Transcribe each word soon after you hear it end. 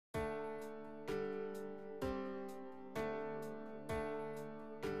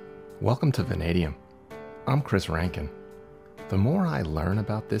Welcome to Vanadium. I'm Chris Rankin. The more I learn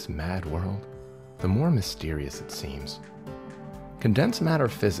about this mad world, the more mysterious it seems. Condensed matter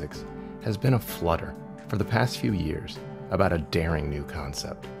physics has been a flutter for the past few years about a daring new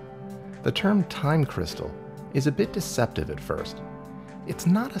concept. The term time crystal is a bit deceptive at first. It's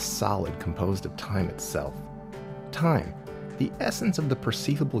not a solid composed of time itself. Time, the essence of the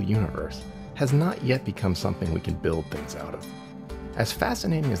perceivable universe, has not yet become something we can build things out of. As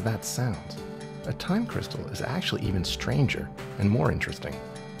fascinating as that sounds, a time crystal is actually even stranger and more interesting.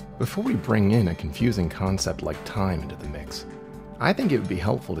 Before we bring in a confusing concept like time into the mix, I think it would be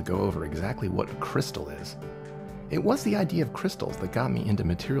helpful to go over exactly what a crystal is. It was the idea of crystals that got me into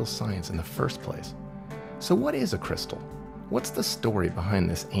material science in the first place. So what is a crystal? What's the story behind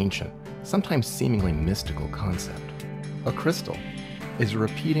this ancient, sometimes seemingly mystical concept? A crystal is a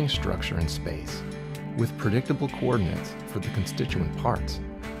repeating structure in space with predictable coordinates for the constituent parts,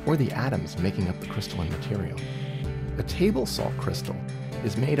 or the atoms making up the crystalline material. A table salt crystal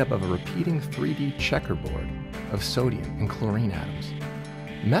is made up of a repeating 3D checkerboard of sodium and chlorine atoms.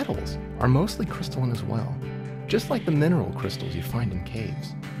 Metals are mostly crystalline as well, just like the mineral crystals you find in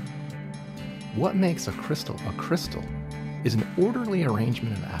caves. What makes a crystal is an orderly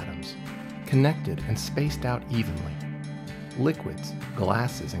arrangement of atoms, connected and spaced out evenly. Liquids,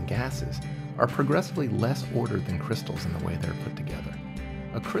 glasses, and gases are progressively less ordered than crystals in the way they're put together.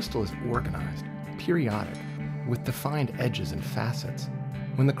 A crystal is organized, periodic, with defined edges and facets.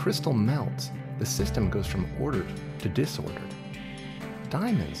 When the crystal melts, the system goes from ordered to disordered.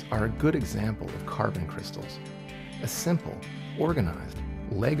 Diamonds are a good example of carbon crystals. A simple, organized,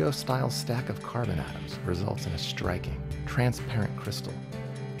 Lego-style stack of carbon atoms results in a striking, transparent crystal.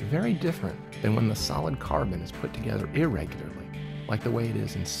 Very different than when the solid carbon is put together irregularly, like the way it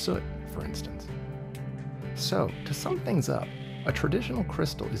is in soot, for instance. So, to sum things up, a traditional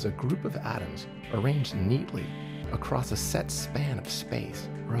crystal is a group of atoms arranged neatly across a set span of space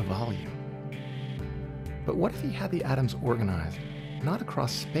or a volume. But what if you had the atoms organized not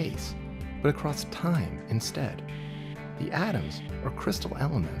across space, but across time instead? The atoms, or crystal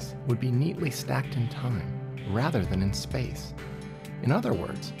elements, would be neatly stacked in time rather than in space. In other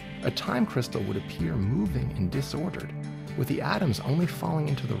words, a time crystal would appear moving and disordered, with the atoms only falling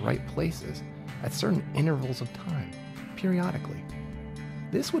into the right places at certain intervals of time, periodically.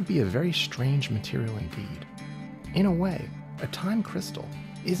 This would be a very strange material indeed. In a way, a time crystal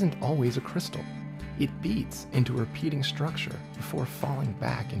isn't always a crystal. It beats into a repeating structure before falling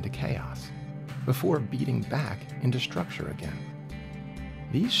back into chaos, before beating back into structure again.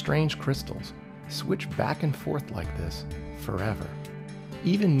 These strange crystals switch back and forth like this forever.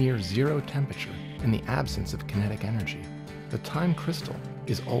 Even near zero temperature, in the absence of kinetic energy, the time crystal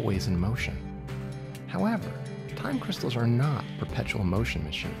is always in motion. However, time crystals are not perpetual motion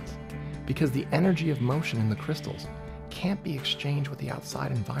machines, because the energy of motion in the crystals can't be exchanged with the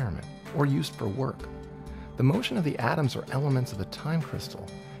outside environment or used for work. The motion of the atoms or elements of a time crystal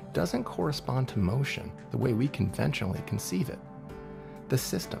doesn't correspond to motion the way we conventionally conceive it. The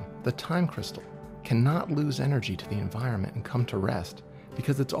system, the time crystal, cannot lose energy to the environment and come to rest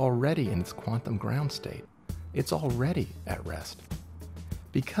because it's already in its quantum ground state. It's already at rest.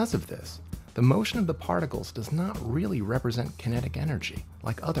 Because of this, the motion of the particles does not really represent kinetic energy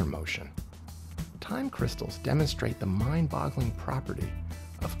like other motion. Time crystals demonstrate the mind-boggling property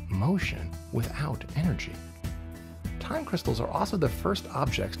of motion without energy. Time crystals are also the first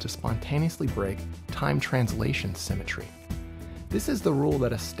objects to spontaneously break time translation symmetry. This is the rule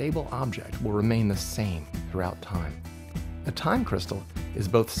that a stable object will remain the same throughout time. A time crystal is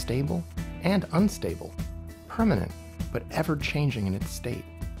both stable and unstable, permanent but ever-changing in its state.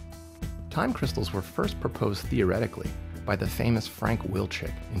 Time crystals were first proposed theoretically by the famous Frank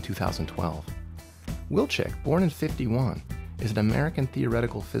Wilczek in 2012. Wilczek, born in '51, is an American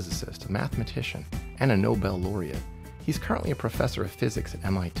theoretical physicist, a mathematician, and a Nobel laureate. He's currently a professor of physics at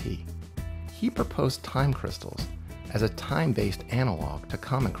MIT. He proposed time crystals as a time-based analog to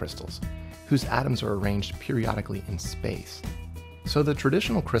common crystals, whose atoms are arranged periodically in space. So the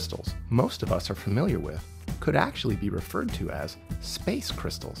traditional crystals most of us are familiar with could actually be referred to as space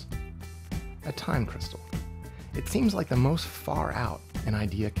crystals. A time crystal. It seems like the most far out an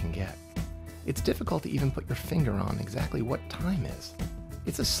idea can get. It's difficult to even put your finger on exactly what time is.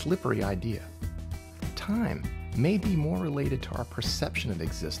 It's a slippery idea. Time may be more related to our perception of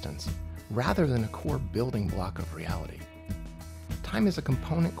existence rather than a core building block of reality. Time is a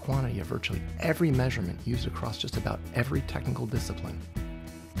component quantity of virtually every measurement used across just about every technical discipline.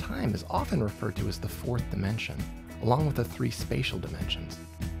 Time is often referred to as the fourth dimension, along with the three spatial dimensions.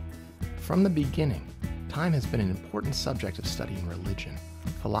 From the beginning, time has been an important subject of study in religion,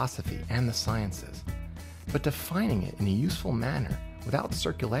 philosophy, and the sciences, but defining it in a useful manner without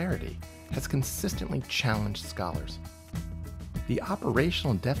circularity has consistently challenged scholars. The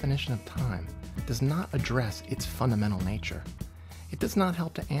operational definition of time does not address its fundamental nature. It does not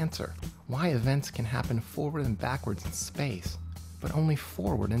help to answer why events can happen forward and backwards in space, but only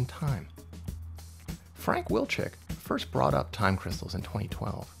forward in time. Frank Wilczek first brought up time crystals in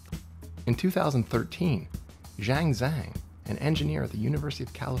 2012. In 2013, Zhang Zhang, an engineer at the University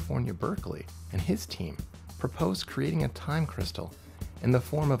of California, Berkeley, and his team proposed creating a time crystal in the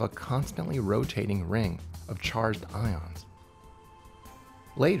form of a constantly rotating ring of charged ions.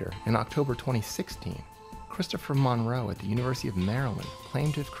 Later, in October 2016, Christopher Monroe at the University of Maryland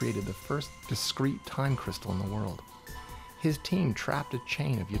claimed to have created the first discrete time crystal in the world. His team trapped a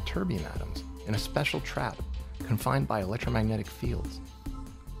chain of ytterbium atoms in a special trap confined by electromagnetic fields.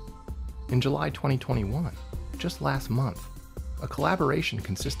 In July 2021, just last month, a collaboration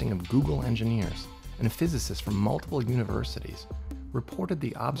consisting of Google engineers and physicists from multiple universities reported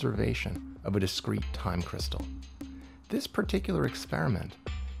the observation of a discrete time crystal. This particular experiment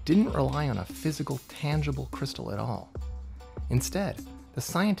didn't rely on a physical, tangible crystal at all. Instead, the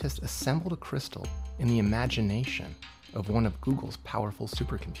scientists assembled a crystal in the imagination of one of Google's powerful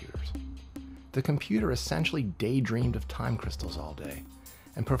supercomputers. The computer essentially daydreamed of time crystals all day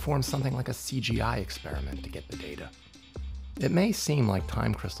and performed something like a CGI experiment to get the data. It may seem like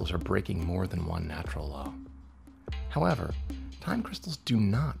time crystals are breaking more than one natural law. However, time crystals do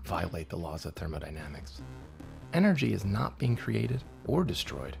not violate the laws of thermodynamics. Energy is not being created or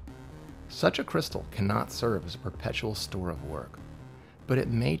destroyed. Such a crystal cannot serve as a perpetual store of work, but it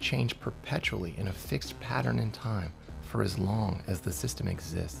may change perpetually in a fixed pattern in time for as long as the system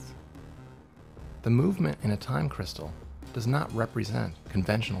exists. The movement in a time crystal does not represent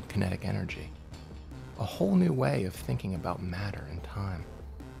conventional kinetic energy, a whole new way of thinking about matter and time.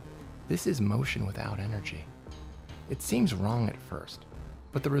 This is motion without energy. It seems wrong at first,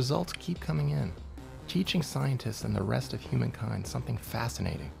 but the results keep coming in, teaching scientists and the rest of humankind something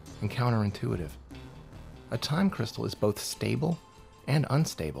fascinating and counterintuitive. A time crystal is both stable and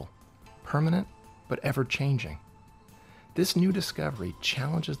unstable, permanent but ever-changing. This new discovery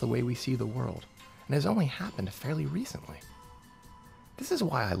challenges the way we see the world and has only happened fairly recently. This is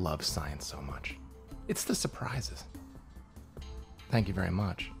why I love science so much. It's the surprises. Thank you very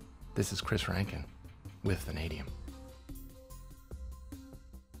much. This is Chris Rankin with Vanadium.